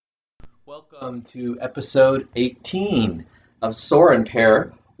Welcome to episode 18 of Soar and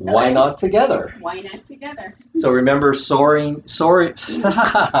Pair. Why Hello. not together? Why not together? So remember Soar and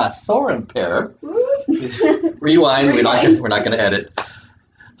Pair. Rewind. We're not going to edit.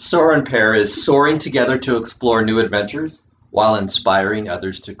 Soar and Pair is soaring together to explore new adventures while inspiring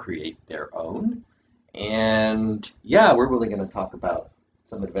others to create their own. And yeah, we're really going to talk about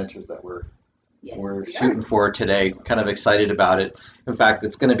some adventures that we're shooting for today. Kind of excited about it. In fact,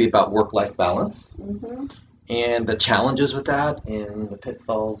 it's going to be about work-life balance and the challenges with that and the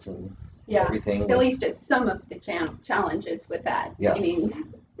pitfalls and everything. At least some of the challenges with that. Yes. I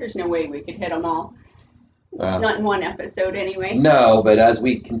mean, there's no way we could hit them all. Not in one episode anyway. No, but as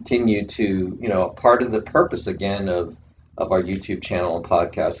we continue to, part of the purpose again of our YouTube channel and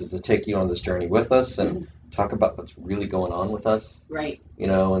podcast is to take you on this journey with us and talk about what's really going on with us. Right.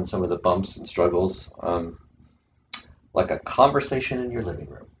 And some of the bumps and struggles, like a conversation in your living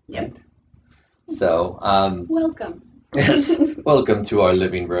room. Yep. Right? So, welcome. Yes, welcome to our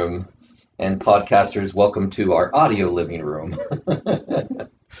living room. And podcasters, welcome to our audio living room.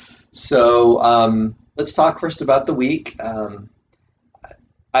 So, let's talk first about the week.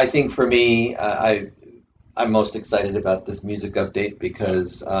 I think for me, I'm most excited about this music update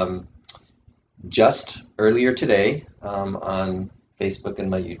because just earlier today on Facebook and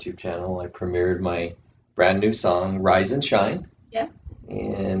my YouTube channel, I premiered my brand new song, Rise and Shine. Yeah.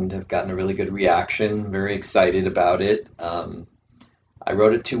 And have gotten a really good reaction, very excited about it. I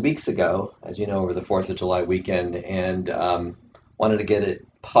wrote it 2 weeks ago, as you know, over the 4th of July weekend, and wanted to get it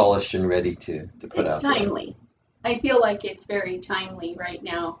polished and ready to put out there. It's timely. I feel like it's very timely right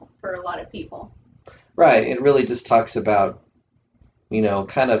now for a lot of people. Right. It really just talks about,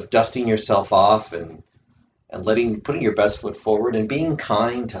 kind of dusting yourself off and putting your best foot forward and being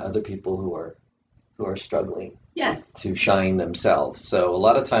kind to other people who are struggling. Yes. To shine themselves. So a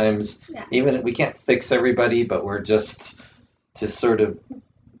lot of times, even we can't fix everybody, but we're just to sort of,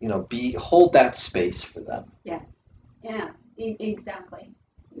 hold that space for them. Yes. Yeah. Exactly.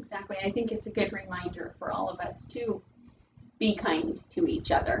 I think it's a good reminder for all of us to be kind to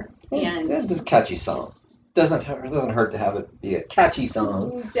each other. And just a catchy song. Doesn't hurt to have it be a catchy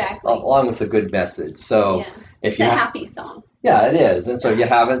song. Exactly. Along with a good message. So it's a happy song. Yeah, it is. And so if you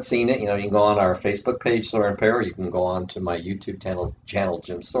haven't seen it, you can go on our Facebook page, Soar and Pair, or you can go on to my YouTube channel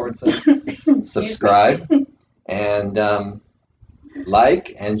Jim Sorensen, subscribe, and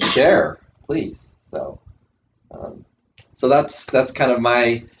like and share, please. So that's kind of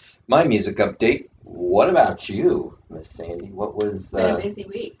my music update. What about you, Miss Sandy? What was been a busy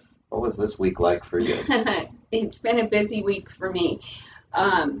week? What was this week like for you? It's been a busy week for me.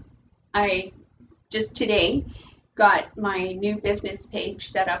 I just today got my new business page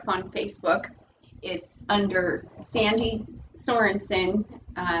set up on Facebook. It's under Sandy Sorensen,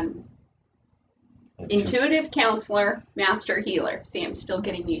 Intuitive Counselor, Master Healer. See, I'm still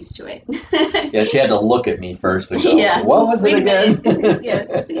getting used to it. Yeah, she had to look at me first and go, what was it again? Yes.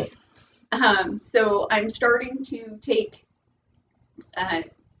 So I'm starting to take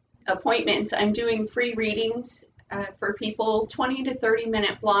appointments. I'm doing free readings for people, 20 to 30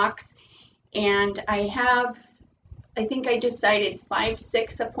 minute blocks. And I think I decided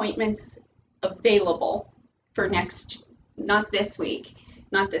 5-6 appointments available for not this week,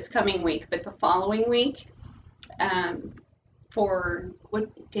 not this coming week, but the following week. For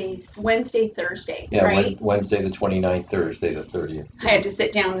what days? Wednesday, Thursday, right? Wednesday the 29th, Thursday the 30th. I had to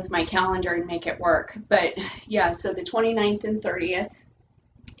sit down with my calendar and make it work. But yeah, so the 29th and 30th.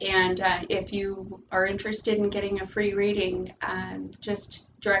 And if you are interested in getting a free reading, just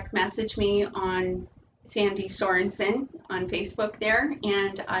direct message me on Sandy Sorensen on Facebook there,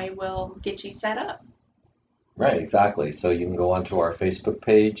 and I will get you set up. Right, exactly. So you can go onto our Facebook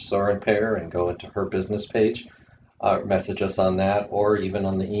page, Soar and Pair, and go into her business page. Message us on that, or even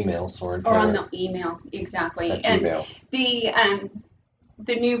on the email, Soar and Pair. Or on the email, exactly. And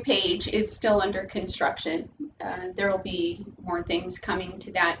the new page is still under construction. There will be more things coming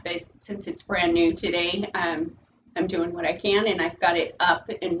to that, but since it's brand new today, I'm doing what I can, and I've got it up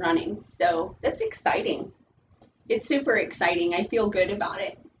and running. So that's exciting. It's super exciting. I feel good about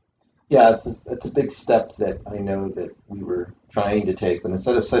it. Yeah, it's a big step that I know that we were trying to take, but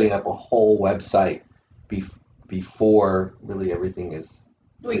instead of setting up a whole website before really everything is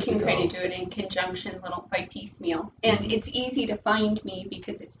we can kind of do it in conjunction, little by piecemeal. And it's easy to find me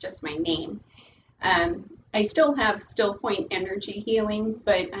because it's just my name. I still have Still Point Energy Healing,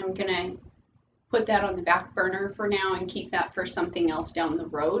 but I'm going to put that on the back burner for now and keep that for something else down the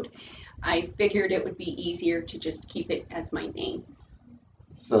road. I figured it would be easier to just keep it as my name.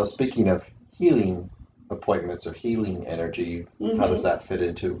 So speaking of healing appointments are healing energy, Mhm. how does that fit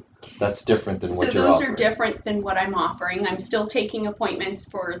into? That's different than what So you're those offering. are different than what I'm offering. I'm still taking appointments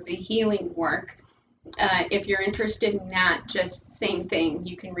for the healing work. If you're interested in that, just same thing.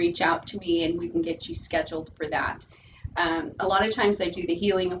 You can reach out to me and we can get you scheduled for that. A lot of times I do the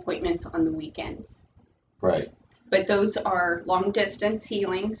healing appointments on the weekends, Right. but those are long distance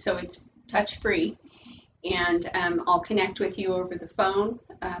healing, so it's touch free. And I'll connect with you over the phone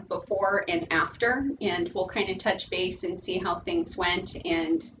before and after, and we'll kind of touch base and see how things went.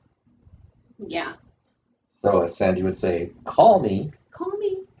 And yeah, So as Sandy would say, call me call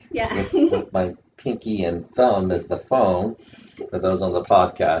me. Yeah. with my pinky and thumb as the phone for those on the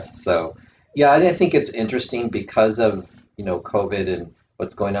podcast. So yeah, I think it's interesting because of, COVID and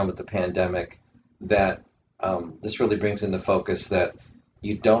what's going on with the pandemic that this really brings into focus that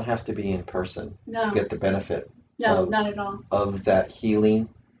you don't have to be in person to No, get the benefit no, of not at all. of that healing.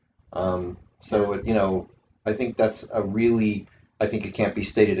 So I think that's I think it can't be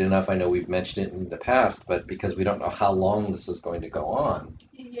stated enough. I know we've mentioned it in the past, but because we don't know how long this is going to go on.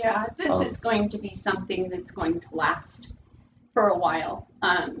 Yeah, this Um, is going to be something that's going to last for a while.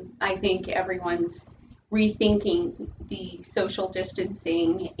 I think everyone's rethinking the social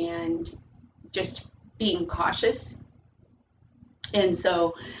distancing and just being cautious. And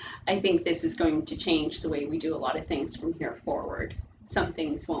so I think this is going to change the way we do a lot of things from here forward. Some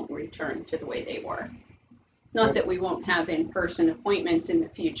things won't return to the way they were. Not that we won't have in-person appointments in the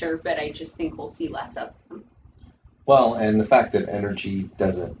future, but I just think we'll see less of them. well, and the fact that energy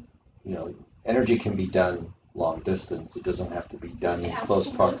can be done long distance. It doesn't have to be done in close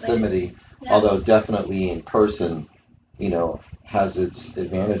Absolutely. proximity, Yeah. although definitely in person, has its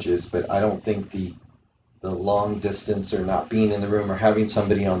advantages. But I don't think the long distance or not being in the room or having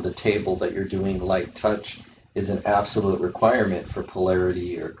somebody on the table that you're doing light touch is an absolute requirement for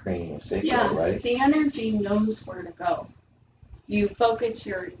polarity or craniosacral, Yeah, right? the energy knows where to go. You focus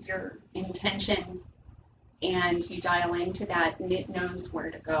your intention and you dial into that, and it knows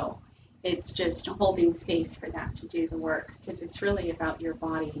where to go. It's just holding space for that to do the work because it's really about your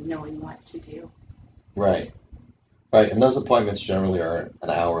body knowing what to do. Right. Right. And those appointments generally are an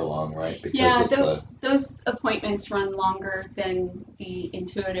hour long, right? Because Yeah, of the those appointments run longer than the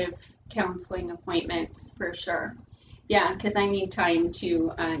intuitive counseling appointments for sure. Yeah, because I need time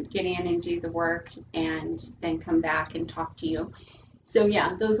to get in and do the work and then come back and talk to you. So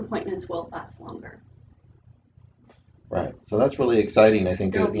yeah, those appointments will last longer. right. So that's really exciting. I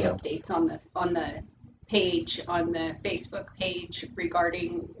think There will that, be updates on the page, on the Facebook page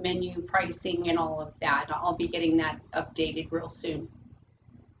regarding menu pricing and all of that. I'll be getting that updated real soon.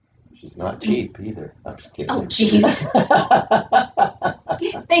 she's not cheap either. I'm just kidding. Oh, jeez.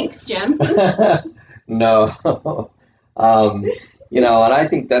 Thanks, Jim. No. And I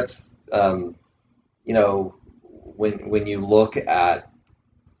think that's, when you look at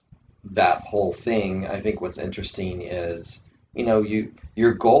that whole thing, I think what's interesting is,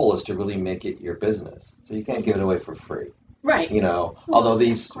 your goal is to really make it your business. So you can't give it away for free. Right. Although Of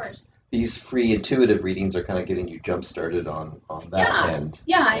these course. free intuitive readings are kind of getting you jump started on that Yeah. end.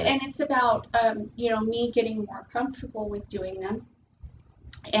 Yeah, right? and it's about me getting more comfortable with doing them,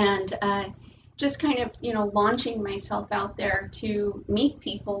 and just kind of launching myself out there to meet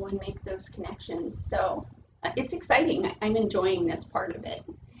people and make those connections. So it's exciting. I'm enjoying this part of it.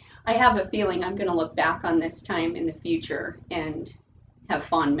 I have a feeling I'm going to look back on this time in the future and have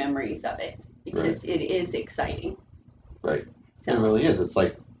fond memories of it because it is exciting. Right. So It really is. It's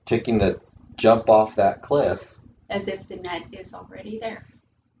like taking the jump off that cliff, as if the net is already there.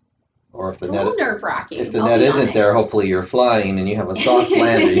 or if It's the a net little nerve-wracking. if the I'll net be isn't there, honest. hopefully you're flying and you have a soft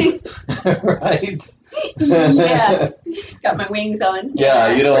landing, right? Yeah, got my wings on.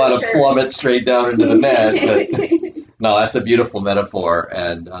 Yeah, you don't for want to sure. plummet straight down into the net, but no, that's a beautiful metaphor,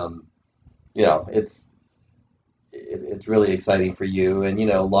 and it's really exciting for you. And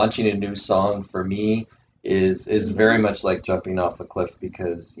launching a new song for me is very much like jumping off a cliff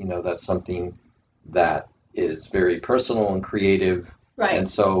because that's something that is very personal and creative. Right. And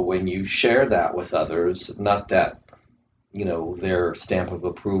so when you share that with others, not that their stamp of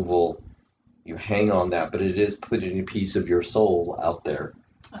approval, you hang on that, but it is putting a piece of your soul out there,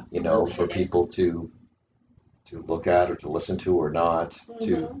 Absolutely for it people is. to look at or to listen to or not,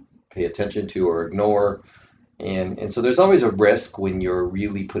 to Mhm. pay attention to or ignore. And so there's always a risk when you're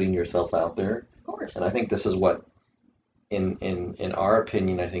really putting yourself out there. Of course. And I think this is what, in our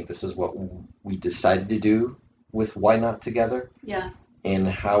opinion, I think this is what we decided to do with Why Not Together, Yeah, and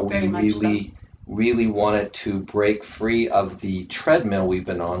how we very much so. really wanted to break free of the treadmill we've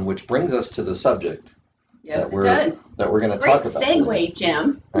been on, which brings us to the subject Yes, it does. that we're going to Great talk about today. segue,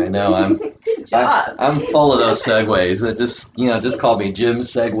 Jim. I know Good job. I'm full of those segues. It just call me Jim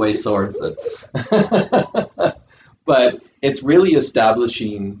Segway Sorensen. But it's really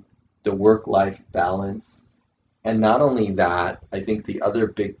establishing the work-life balance. And not only that, I think the other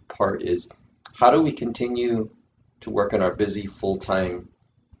big part is how do we continue to work in our busy full-time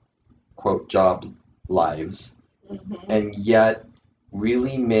quote job lives and yet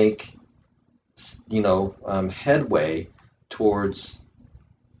really make headway towards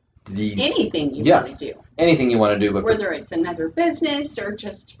these anything you want to do. Anything you want to do, but whether it's another business or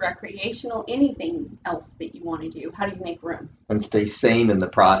just recreational, anything else that you want to do, how do you make room and stay sane in the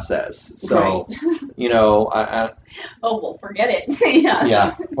process? So, right. I oh well, forget it.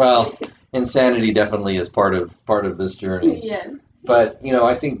 Yeah. Well, insanity definitely is part of this journey. Yes. But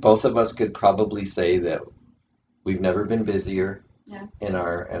I think both of us could probably say that we've never been busier. Yeah. In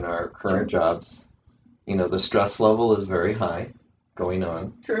our current jobs. The stress level is very high going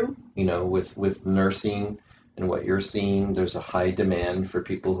on. True. With nursing and what you're seeing, there's a high demand for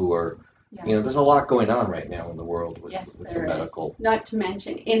people who are, there's a lot going on right now in the world with the medical. Is. Not to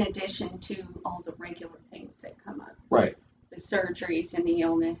mention, in addition to all the regular things that come up. Right. The surgeries and the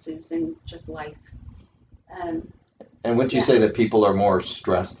illnesses and just life. And would you say that people are more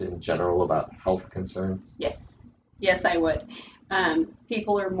stressed in general about health concerns? Yes. Yes, I would.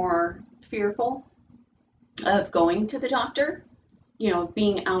 People are more fearful of going to the doctor,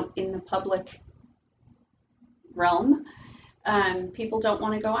 being out in the public realm. People don't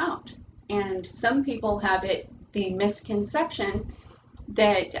want to go out. And some people have the misconception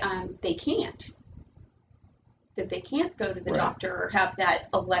that they can't go to the doctor or have that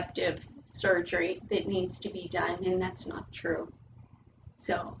elective surgery that needs to be done, and that's not true.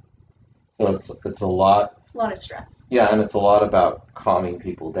 So it's a lot. A lot of stress. Yeah, and it's a lot about calming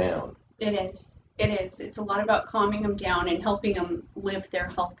people down. It is. It's a lot about calming them down and helping them live their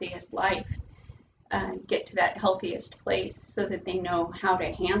healthiest life, get to that healthiest place so that they know how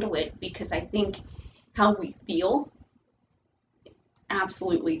to handle it, because I think how we feel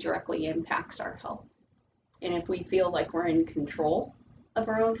absolutely directly impacts our health. And if we feel like we're in control of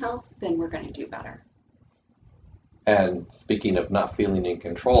our own health, then we're going to do better. And speaking of not feeling in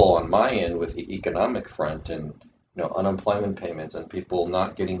control on my end with the economic front and unemployment payments and people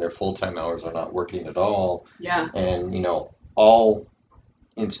not getting their full-time hours or not working at all. Yeah. And all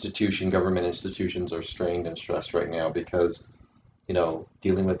government institutions are strained and stressed right now because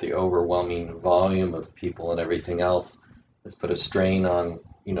dealing with the overwhelming volume of people and everything else has put a strain on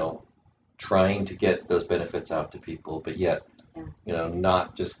trying to get those benefits out to people, but yet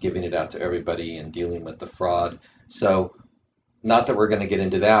not just giving it out to everybody and dealing with the fraud. So not that we're going to get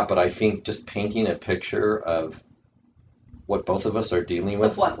into that, but I think just painting a picture of what both of us are dealing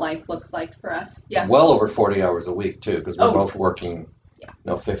with. Of what life looks like for us. Yeah. Well over 40 hours a week too, because we're both working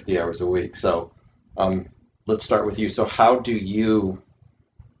 50 hours a week. So let's start with you. So how do you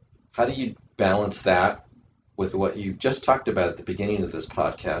balance that with what you just talked about at the beginning of this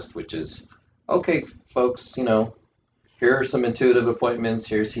podcast, which is, okay, folks, here are some intuitive appointments,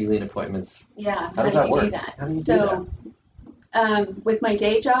 here's healing appointments. Yeah, how does that work? Do that? How do you do that? With my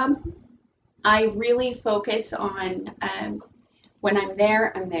day job, I really focus on when I'm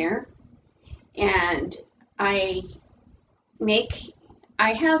there, and I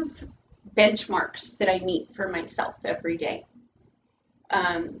have benchmarks that I meet for myself every day.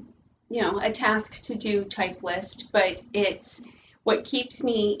 A task to do type list, but it's what keeps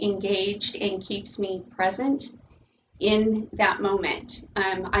me engaged and keeps me present in that moment.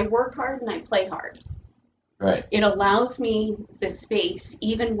 I work hard and I play hard. Right. It allows me the space,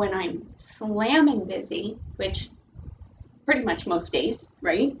 even when I'm slamming busy, which pretty much most days,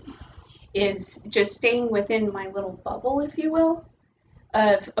 right, is just staying within my little bubble, if you will,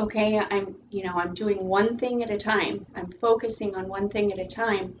 of, okay, I'm doing one thing at a time. I'm focusing on one thing at a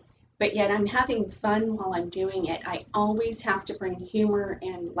time, but yet I'm having fun while I'm doing it. I always have to bring humor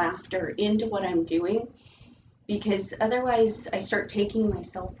and laughter into what I'm doing, because otherwise I start taking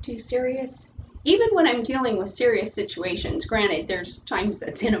myself too serious. Even when I'm dealing with serious situations, granted, there's times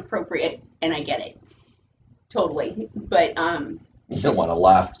that's inappropriate, and I get it, totally. But you don't want to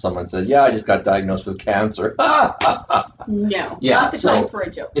laugh if someone said, "Yeah, I just got diagnosed with cancer." No, not the time for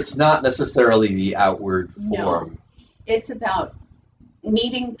a joke. It's not necessarily the outward form. No, it's about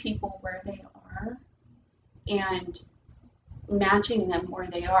meeting people where they are and matching them where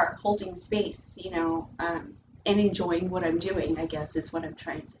they are, holding space, and enjoying what I'm doing, I guess is what I'm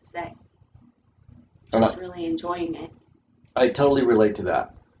trying to say. Just really enjoying it. I totally relate to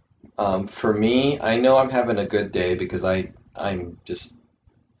that. For me, I know I'm having a good day because I'm just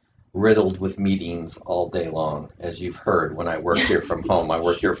riddled with meetings all day long. As you've heard, when I work here from home, I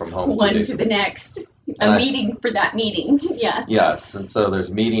work here from home 2 One days to a the week. next. And A meeting for that meeting. Yeah. yes, and so there's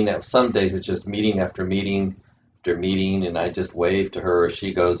meeting. Some days it's just meeting after meeting after meeting, and I just wave to her as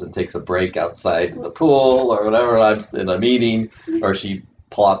she goes and takes a break outside the pool or whatever. I'm in a meeting, or she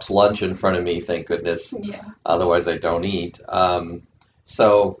plops lunch in front of me. Thank goodness. Yeah. Otherwise, I don't eat.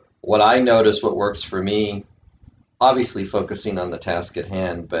 So what I notice, what works for me, obviously focusing on the task at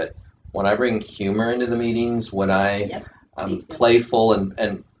hand, but when I bring humor into the meetings, when Yep. Me I'm too. playful,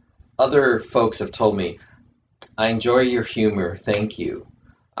 and other folks have told me, I enjoy your humor, thank you.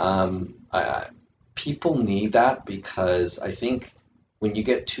 People need that because I think when you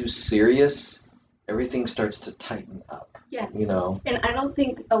get too serious, everything starts to tighten up, Yes. you know? And I don't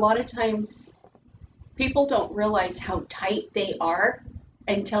think a lot of times people don't realize how tight they are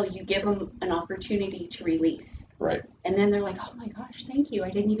until you give them an opportunity to release. Right. And then they're like, oh my gosh, thank you. I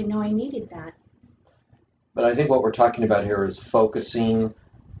didn't even know I needed that. But I think what we're talking about here is focusing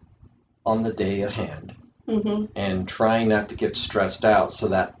on the day at hand Mm-hmm. and trying not to get stressed out so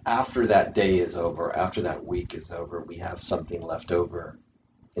that after that day is over, after that week is over, we have something left over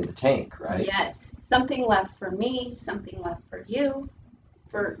in the tank, right? Yes. Something left for me, something left for you,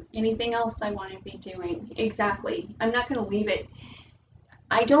 for anything else I want to be doing. Exactly. I'm not going to leave it.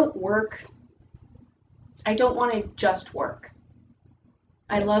 I don't work. I don't want to just work.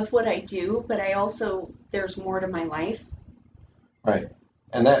 I love what I do, but I also, there's more to my life. Right.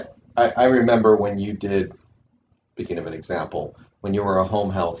 And that, I remember when you did, speaking of an example, when you were a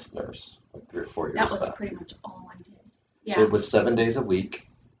home health nurse, like 3 or 4 years That was back. pretty much all I did. Yeah, It was 7 days a week,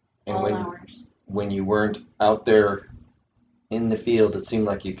 and all when hours. you weren't out there in the field, it seemed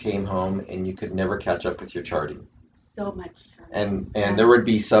like you came home and you could never catch up with your charting. So much. And Yeah. there would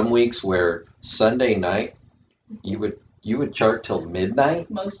be some weeks where Sunday night you would chart till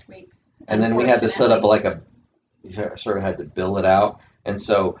midnight, Most weeks. and then we had to set up unfortunately. you sort of had to bill it out. And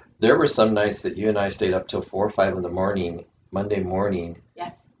so there were some nights that you and I stayed up till 4 or 5 in the morning, Monday morning,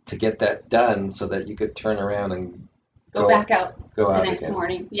 Yes. to get that done so that you could turn around and Go back out go the out next again.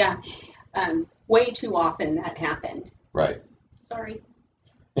 morning. Yeah. Way too often that happened. Right. Sorry.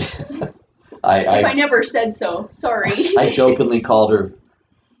 If I I never said so, sorry. I jokingly called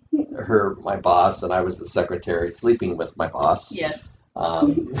her my boss, and I was the secretary sleeping with my boss. Yes.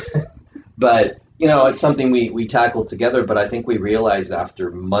 Um, but it's something we tackled together. But I think we realized after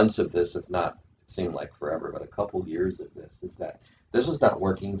months of this, if not, it seemed like forever, but a couple years of this, is that this was not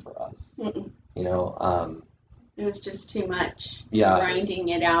working for us. Mm-mm. It was just too much. Yeah, Grinding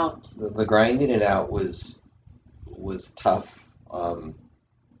it out. the grinding it out was tough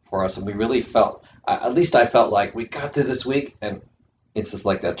for us, and we really felt. At least I felt like we got to this week, and it's just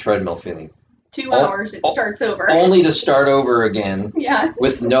like that treadmill feeling. 2 Oh, hours, it starts over. Only to start over again Yeah.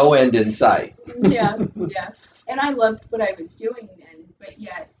 with no end in sight. Yeah. And I loved what I was doing then, but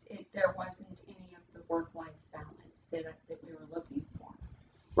yes, there wasn't any of the work-life balance that we were looking for.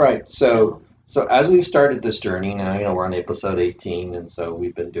 Right. So as we've started this journey now, we're on episode 18, and so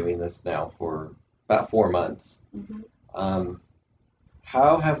we've been doing this now for about 4 months. Mm-hmm.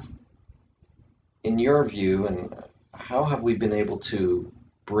 How have, in your view, and how have we been able to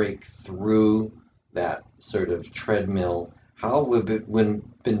break through that sort of treadmill? How have we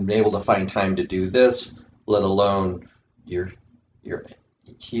been able to find time to do this, let alone your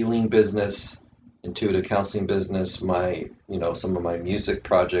healing business, intuitive counseling business, some of my music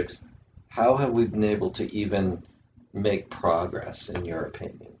projects? How have we been able to even make progress, in your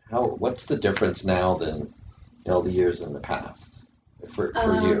opinion? What's the difference now than all the years in the past for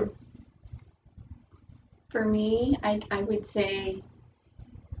you? For me, I would say,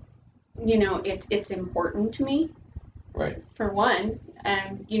 it's important to me. Right. For one,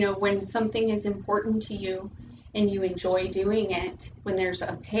 when something is important to you and you enjoy doing it, when there's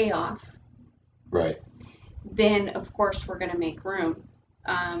a payoff, Right. then of course we're going to make room.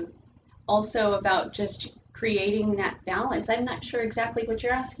 Also about just creating that balance. I'm not sure exactly what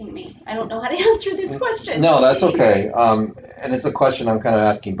you're asking me. I don't know how to answer this question. No, that's okay. And it's a question I'm kind of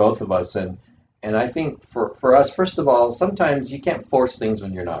asking both of us. And I think for us, first of all, sometimes you can't force things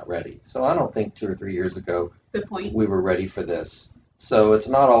when you're not ready. So I don't think 2 or 3 years ago Good point. we were ready for this. So it's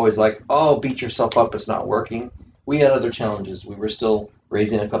not always like, oh, beat yourself up, it's not working. We had other challenges. We were still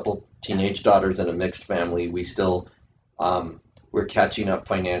raising a couple teenage daughters in a mixed family. We still were catching up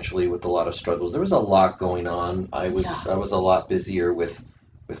financially with a lot of struggles. There was a lot going on. I was a lot busier with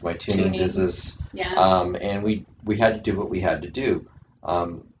my tuning business. Yeah. And we had to do what we had to do.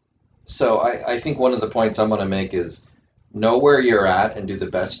 So I think one of the points I'm going to make is know where you're at and do the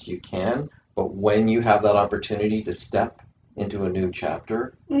best you can. But when you have that opportunity to step into a new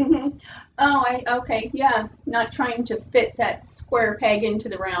chapter. Mm-hmm. Okay, yeah. Not trying to fit that square peg into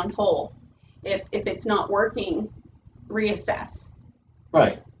the round hole. If it's not working, reassess.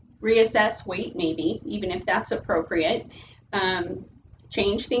 Right. Reassess, wait, maybe, even if that's appropriate. Um,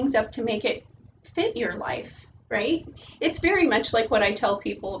 Change things up to make it fit your life, right? It's very much like what I tell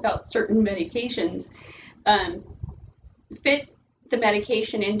people about certain medications. Um, Fit the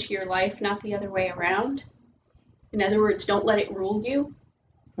medication into your life, not the other way around. In other words, don't let it rule you.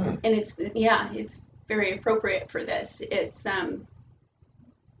 Hmm. And it's very appropriate for this. It's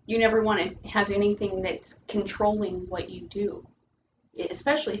you never want to have anything that's controlling what you do,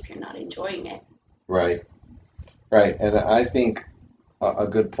 especially if you're not enjoying it. Right. Right. And I think a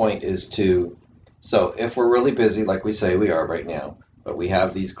good point is to, so if we're really busy, like we say we are right now, but we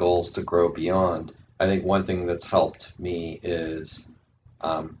have these goals to grow beyond, I think one thing that's helped me is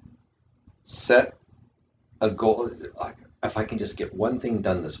um, set a goal. Like if I can just get one thing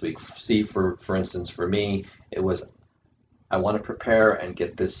done this week, see, for instance, for me, it was I want to prepare and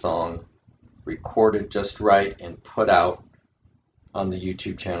get this song recorded just right and put out on the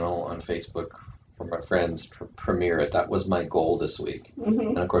YouTube channel, on Facebook, for my friends, premiere it. That was my goal this week. Mm-hmm.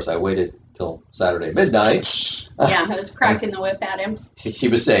 And of course, I waited till Saturday midnight. Yeah, I was cracking the whip at him. He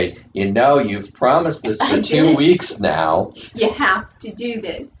was saying, you've promised this for I 2 did. weeks now. You have to do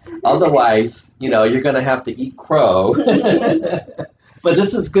this. Otherwise, you're going to have to eat crow. But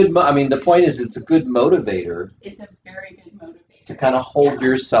this is good. I mean, the point is, it's a good motivator. It's a very good motivator. To kind of hold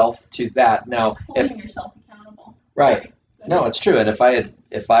yourself to that. Now, holding yourself accountable. Right. Sorry. No, it's true. And if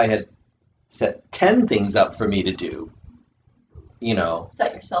I had set 10 things up for me to do,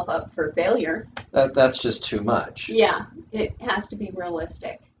 set yourself up for failure. That's just too much. Yeah, it has to be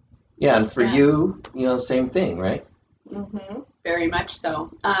realistic. Yeah, and for you, same thing, right? Mm-hmm. Very much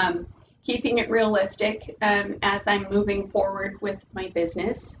so. Keeping it realistic as I'm moving forward with my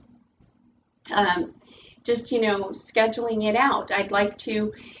business. Just, scheduling it out. I'd like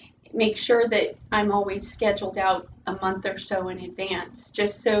to make sure that I'm always scheduled out a month or so in advance,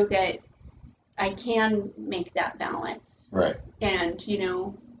 just so that I can make that balance. Right. And,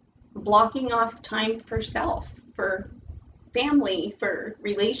 blocking off time for self, for family, for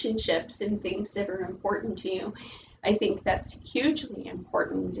relationships and things that are important to you. I think that's hugely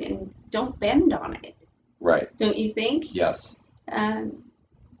important, and don't bend on it. Right. Don't you think? Yes.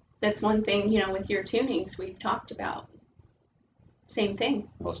 That's one thing, with your tunings we've talked about. Same thing.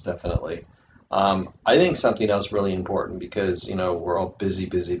 Most definitely. I think something else really important because, we're all busy,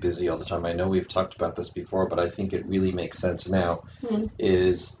 busy, busy all the time. I know we've talked about this before, but I think it really makes sense now,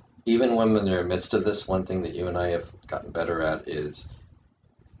 is even when we're in the midst of this, one thing that you and I have gotten better at is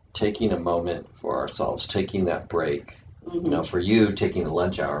taking a moment for ourselves, taking that break. Mm-hmm. For you, taking a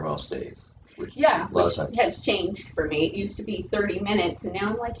lunch hour most days. Which has changed for me. It used to be 30 minutes, and now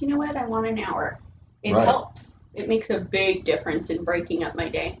I'm like, you know what? I want an hour. It Right. helps. It makes a big difference in breaking up my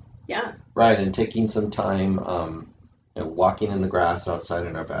day. Yeah. Right, and taking some time, walking in the grass outside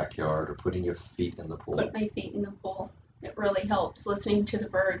in our backyard, or putting your feet in the pool. Put my feet in the pool. It really helps. Listening to the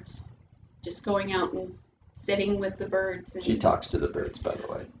birds, just going out and sitting with the birds. And she talks to the birds, by the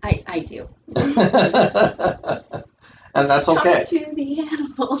way. I do. And that's okay. Talk to the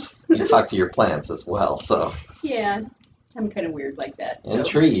animals. You talk to your plants as well, so. Yeah, I'm kind of weird like that. And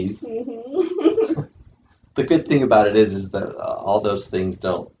trees. Mm-hmm. The good thing about it is that all those things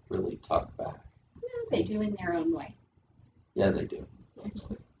don't really talk back. Yeah, they do in their own way. Yeah, they do.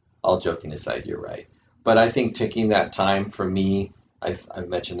 All joking aside, you're right. But I think taking that time for me, I've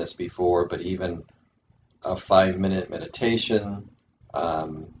mentioned this before, but even a 5-minute meditation,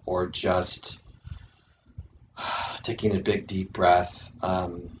 or just taking a big deep breath,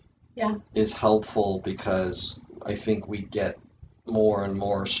 is helpful because I think we get more and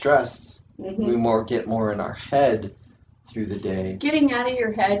more stressed. Mm-hmm. We get more in our head through the day. Getting out of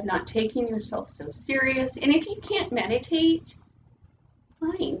your head, not taking yourself so serious. And if you can't meditate,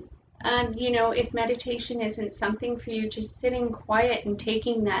 fine. If meditation isn't something for you, just sitting quiet and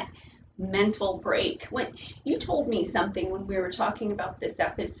taking that mental break. When you told me something when we were talking about this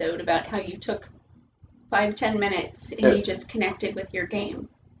episode about how you took 5-10 minutes and you just connected with your game.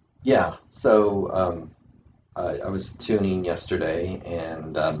 Yeah. So I was tuning yesterday,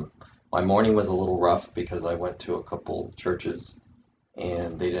 and my morning was a little rough because I went to a couple churches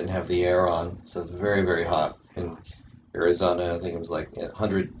and they didn't have the air on, so it's very, very hot in Arizona. I think it was like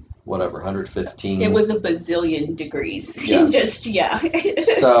 115. It was a bazillion degrees. Yes.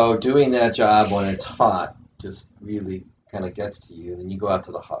 So doing that job when it's hot just really kind of gets to you. And then you go out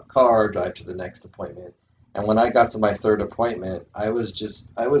to the hot car, drive to the next appointment, And when I got to my third appointment, I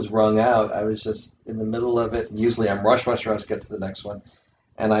was wrung out. I was just in the middle of it. Usually I'm rush, rush, rush, get to the next one.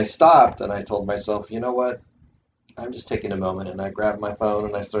 And I stopped and I told myself, you know what? I'm just taking a moment, and I grabbed my phone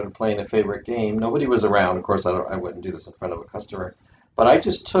and I started playing a favorite game. Nobody was around. Of course, I wouldn't do this in front of a customer, but I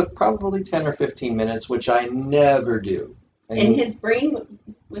just took probably 10 or 15 minutes, which I never do. And his brain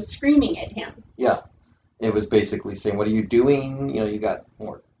was screaming at him. Yeah, it was basically saying, "What are you doing? You know, you got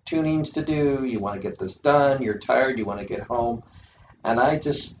more tunings to do. You want to get this done. You're tired. You want to get home." And I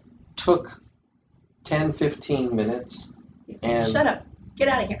just took 10, 15 minutes He said, and shut up, get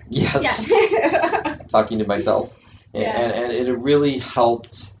out of here. yes, Yeah. talking to myself. Yeah. And it really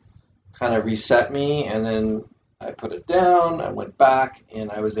helped kind of reset me. And then I put it down, I went back,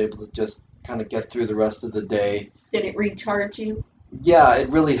 and I was able to just kind of get through the rest of the day. Did it recharge you? Yeah, it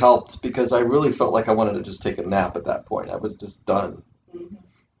really helped because I really felt like I wanted to just take a nap at that point. I was just done. Mm-hmm.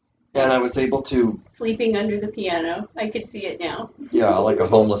 And I was able to, Sleeping under the piano. I could see it now. yeah, like a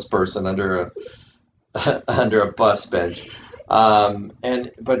homeless person under a under a bus bench.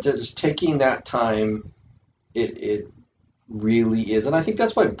 But just taking that time, it really is. And I think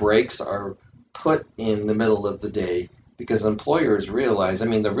that's why breaks are put in the middle of the day because employers realize, I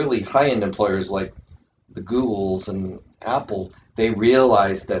mean, the really high-end employers like the Googles and Apple, they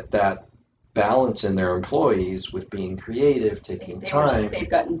realize that balance in their employees with being creative, taking time. They've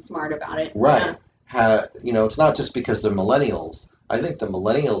gotten smart about it. Right. It's not just because they're millennials. I think the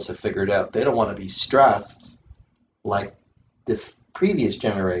millennials have figured out they don't want to be stressed like the previous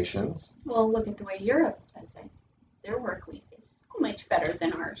generations. Well, look at the way Europe does it. Their work week is so much better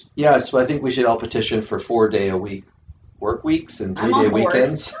than ours. Yes, I think we should all petition for 4-day-a-week work weeks and 3-day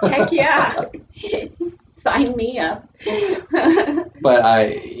weekends. Heck yeah. Sign me up. But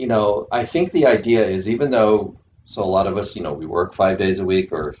I think the idea is even though, so a lot of us, we work 5 days a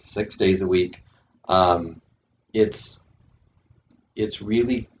week or 6 days a week, it's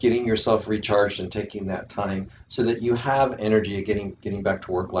really getting yourself recharged and taking that time so that you have energy, getting back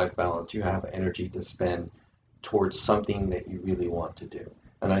to work-life balance. You have energy to spend towards something that you really want to do.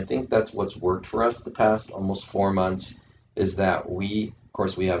 And I think that's what's worked for us the past almost 4 months is that of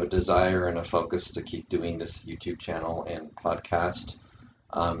course, we have a desire and a focus to keep doing this YouTube channel and podcast.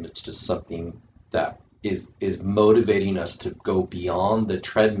 It's just something that is motivating us to go beyond the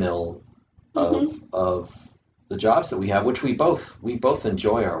treadmill of the jobs that we have, which we both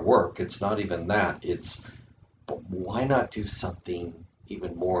enjoy our work. It's not even that. But why not do something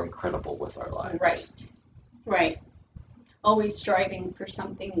even more incredible with our lives? Right. Always striving for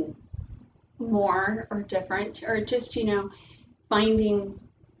something more or different, or just,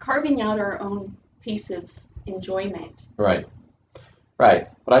 carving out our own piece of enjoyment. Right. But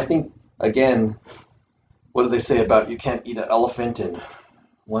I think, again, what do they say about you can't eat an elephant in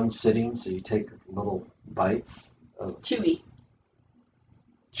one sitting, so you take little bites of Chewy.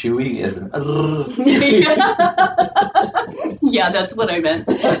 Chewy is an Yeah, that's what I meant.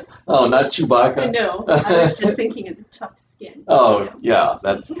 Oh, not Chewbacca. No, I was just thinking of the tough skin. Oh, yeah,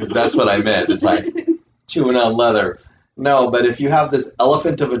 that's what I meant. It's like chewing on leather. No, but if you have this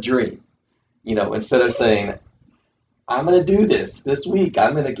elephant of a dream, instead of saying, I'm going to do this week,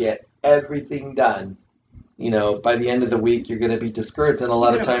 I'm going to get everything done. By the end of the week, you're going to be discouraged, and a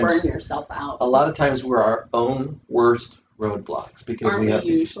lot of times, burn yourself out. A lot of times, we're our own worst roadblocks because we have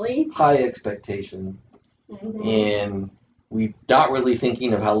these high expectations, and we're not really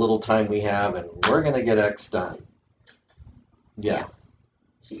thinking of how little time we have, and we're going to get X done. Yes.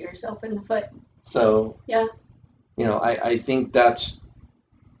 Yeah. Shoot yourself in the foot. So. Yeah. I think that's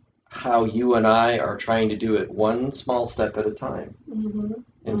how you and I are trying to do it one small step at a time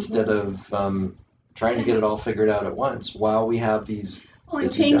instead of trying to get it all figured out at once while we have these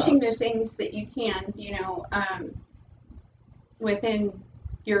and changing the things that you can, within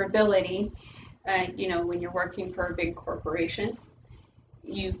your ability. When you're working for a big corporation,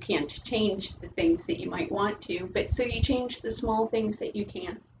 you can't change the things that you might want to, but so you change the small things that you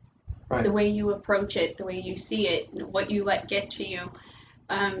can. Right. The way you approach it, the way you see it, what you let get to you,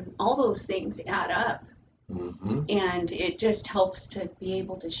 all those things add up. And it just helps to be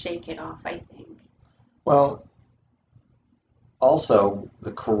able to shake it off, I think. Well, also,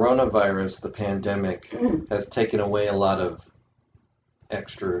 the coronavirus, the pandemic, has taken away a lot of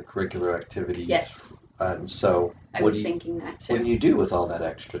extracurricular activities. Yes. And so, I was thinking that too. What do you do with all that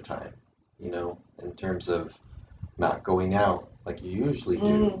extra time, in terms of not going out like you usually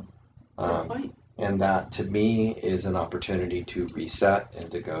do? And that to me is an opportunity to reset and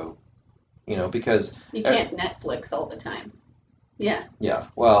to go, because you can't Netflix all the time. Yeah. Yeah.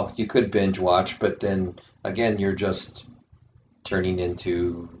 Well, you could binge watch, but then again, you're just turning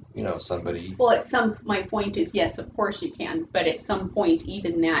into somebody. Well, my point is, yes, of course you can, but at some point,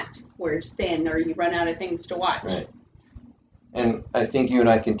 even that wears thin, or you run out of things to watch. Right. And I think you and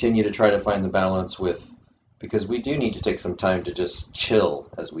I continue to try to find the balance because we do need to take some time to just chill,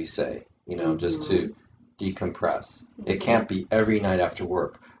 as we say, just to decompress. It can't be every night after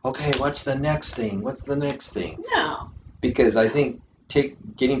work. Okay, what's the next thing? What's the next thing? No. Because I think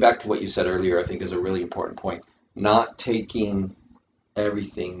getting back to what you said earlier, I think is a really important point. Not taking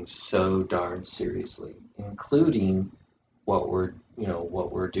everything so darn seriously, including what we're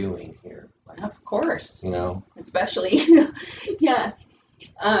doing here. Of course. Especially, yeah.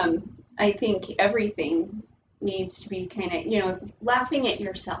 I think everything needs to be kind of, laughing at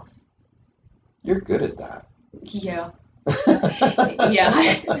yourself. You're good at that. Yeah.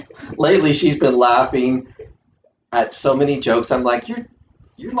 Yeah. Lately, she's been laughing at so many jokes. I'm like,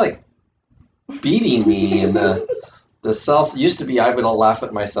 you're like beating me. And the self used to be I would laugh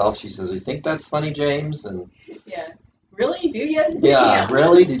at myself. She says, "You think that's funny, James?" And yeah, really? Do you? Yeah,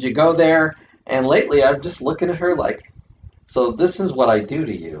 really? Did you go there? And lately, I'm just looking at her like, so this is what I do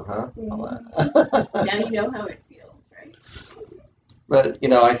to you, huh? Mm-hmm. Now you know how it feels, right? But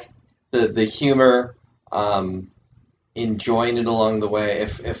the humor, enjoying it along the way.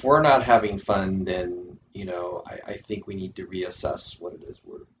 If we're not having fun, then I think we need to reassess what it is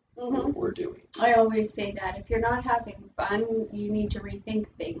we're doing. I always say that if you're not having fun, you need to rethink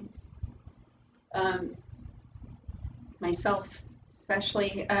things. Myself,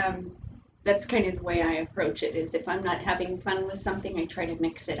 especially, that's kind of the way I approach it. Is if I'm not having fun with something, I try to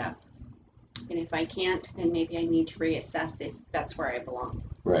mix it up. And if I can't, then maybe I need to reassess if that's where I belong.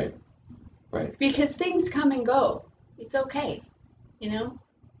 Right. Because things come and go. It's okay,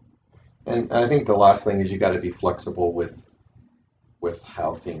 And I think the last thing is you got to be flexible with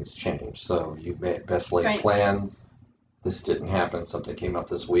how things change. So you best lay plans. This didn't happen. Something came up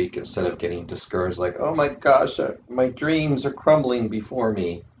this week. Instead of getting discouraged, like, oh my gosh, my dreams are crumbling before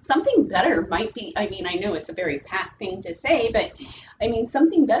me. Something better might be. I know it's a very pat thing to say, but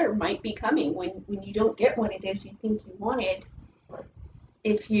something better might be coming when you don't get what it is you think you wanted. Right.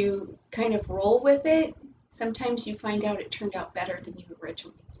 If you kind of roll with it, sometimes you find out it turned out better than you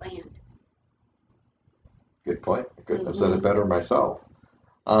originally planned. Good point. I couldn't have said it better myself.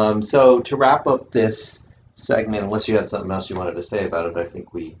 So to wrap up this segment, unless you had something else you wanted to say about it, I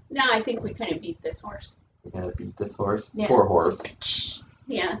think we kind of beat this horse. We kind of beat this horse? Yeah. Poor horse.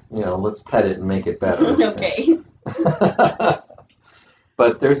 Yeah. Let's pet it and make it better. Okay.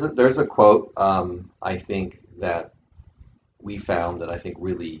 But there's a quote, I think, that we found that I think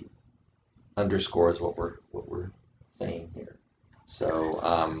really underscores what we're saying here. So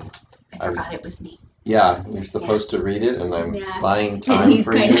I forgot it was me. Yeah, you're supposed to read it, and I'm buying time and he's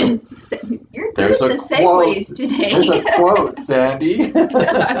for you. You're good at the segues today. There's a quote, Sandy.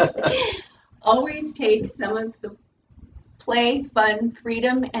 Always take some of the play, fun,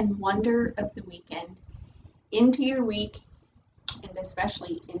 freedom, and wonder of the weekend into your week, and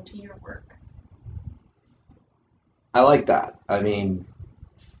especially into your work. I like that.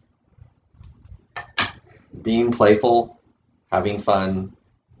 Being playful, having fun,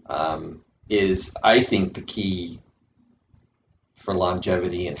 is, I think, the key for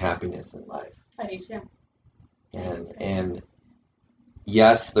longevity and happiness in life. I do too. And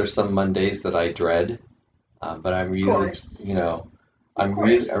yes, there's some Mondays that I dread, but I'm really, I'm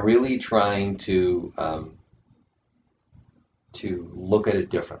really trying to look at it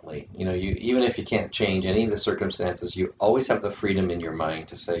differently. Even if you can't change any of the circumstances, you always have the freedom in your mind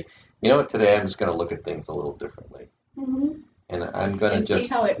to say, you know what, today I'm just going to look at things a little differently. Mm-hmm. And I'm going to just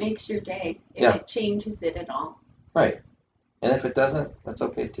see how it makes your day, if it changes it at all. Right. And if it doesn't, that's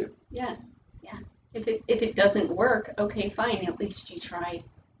okay too. Yeah. If it doesn't work, okay, fine. At least you tried.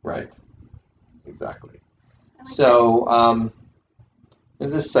 Right. Exactly. So, in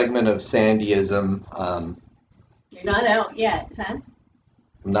this segment of Sandyism, you're not out yet, huh?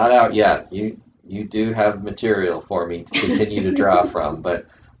 I'm not out yet. You do have material for me to continue to draw from, but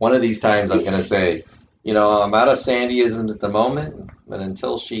one of these times I'm going to say, I'm out of Sandyisms at the moment, but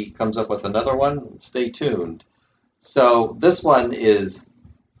until she comes up with another one, stay tuned. So this one it's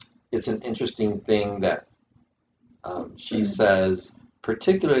an interesting thing that she says,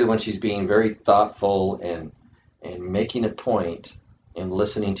 particularly when she's being very thoughtful and making a point and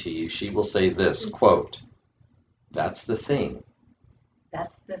listening to you, she will say this, quote, "That's the thing."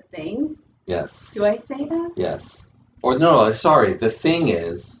 That's the thing? Yes. Do I say that? Yes. Or no, sorry, the thing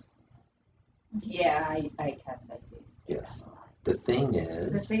is. Yeah, I guess I do say yes. That a lot. The thing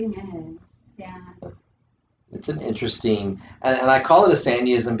is. The thing is, yeah. It's an interesting, and I call it a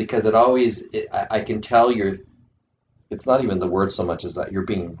Sandyism because I can tell it's not even the word so much as that you're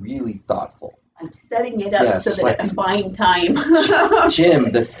being really thoughtful. I'm setting it up Yes, so that like- I'm buying time. Jim,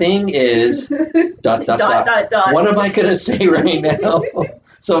 the thing is, dot, dot, dot. dot. What am I going to say right now?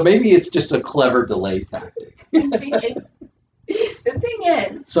 So maybe it's just a clever delay tactic. The thing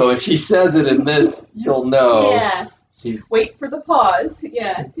is, So if she says it in this, you'll know. yeah, She's, wait for the pause.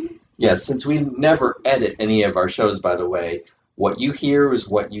 Yeah. yes, since we never edit any of our shows, by the way, what you hear is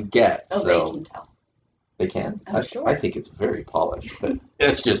what you get. Oh, So they can tell. they can. I'm sure. I think it's very polished, but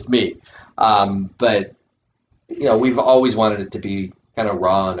it's just me. But we've always wanted it to be kind of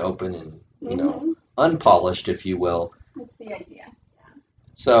raw and open and Mhm. unpolished, if you will. That's the idea.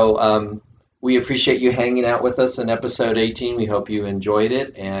 So we appreciate you hanging out with us in episode 18. We hope you enjoyed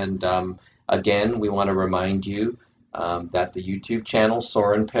it. And again, we want to remind you that the YouTube channel,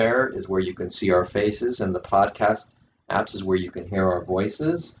 Soren Pair, is where you can see our faces, and the podcast apps is where you can hear our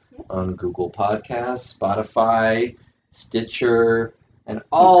voices on Google Podcasts, Spotify, Stitcher, and He's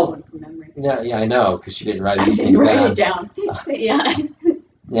all. going from memory. Yeah, I know, because she didn't write I anything didn't write down. it down. Yeah.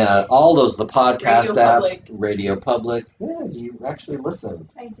 Yeah, all those, the podcast Radio app, Public. Radio Public. Yeah, you actually listened.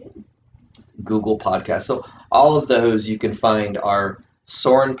 I did. Google Podcast. So all of those you can find our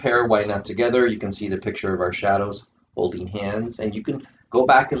Soren Pair, Why Not Together. You can see the picture of our shadows holding hands, and you can go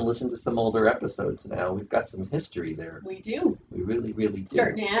back and listen to some older episodes now. We've got some history there. We do. We really, really do.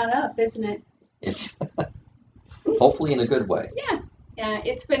 Starting to add up, isn't it? If, hopefully in a good way. Yeah,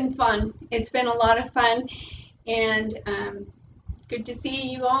 it's been fun. It's been a lot of fun, and good to see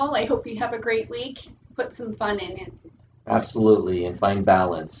you all. I hope you have a great week. Put some fun in it. Absolutely, and find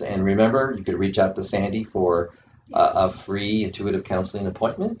balance. And remember, you could reach out to Sandy for a free intuitive counseling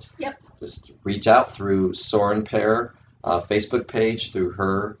appointment. Yep. Just reach out through Soren Pair Facebook page, through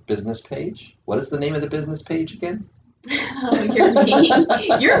her business page. What is the name of the business page again? Oh, you're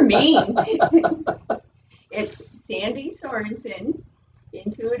mean. You're mean. It's Sandy Sorensen,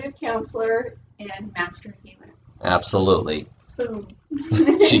 intuitive counselor and master healer. Absolutely. Boom.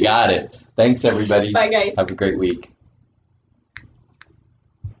 She got it. Thanks, everybody. Bye, guys. Have a great week.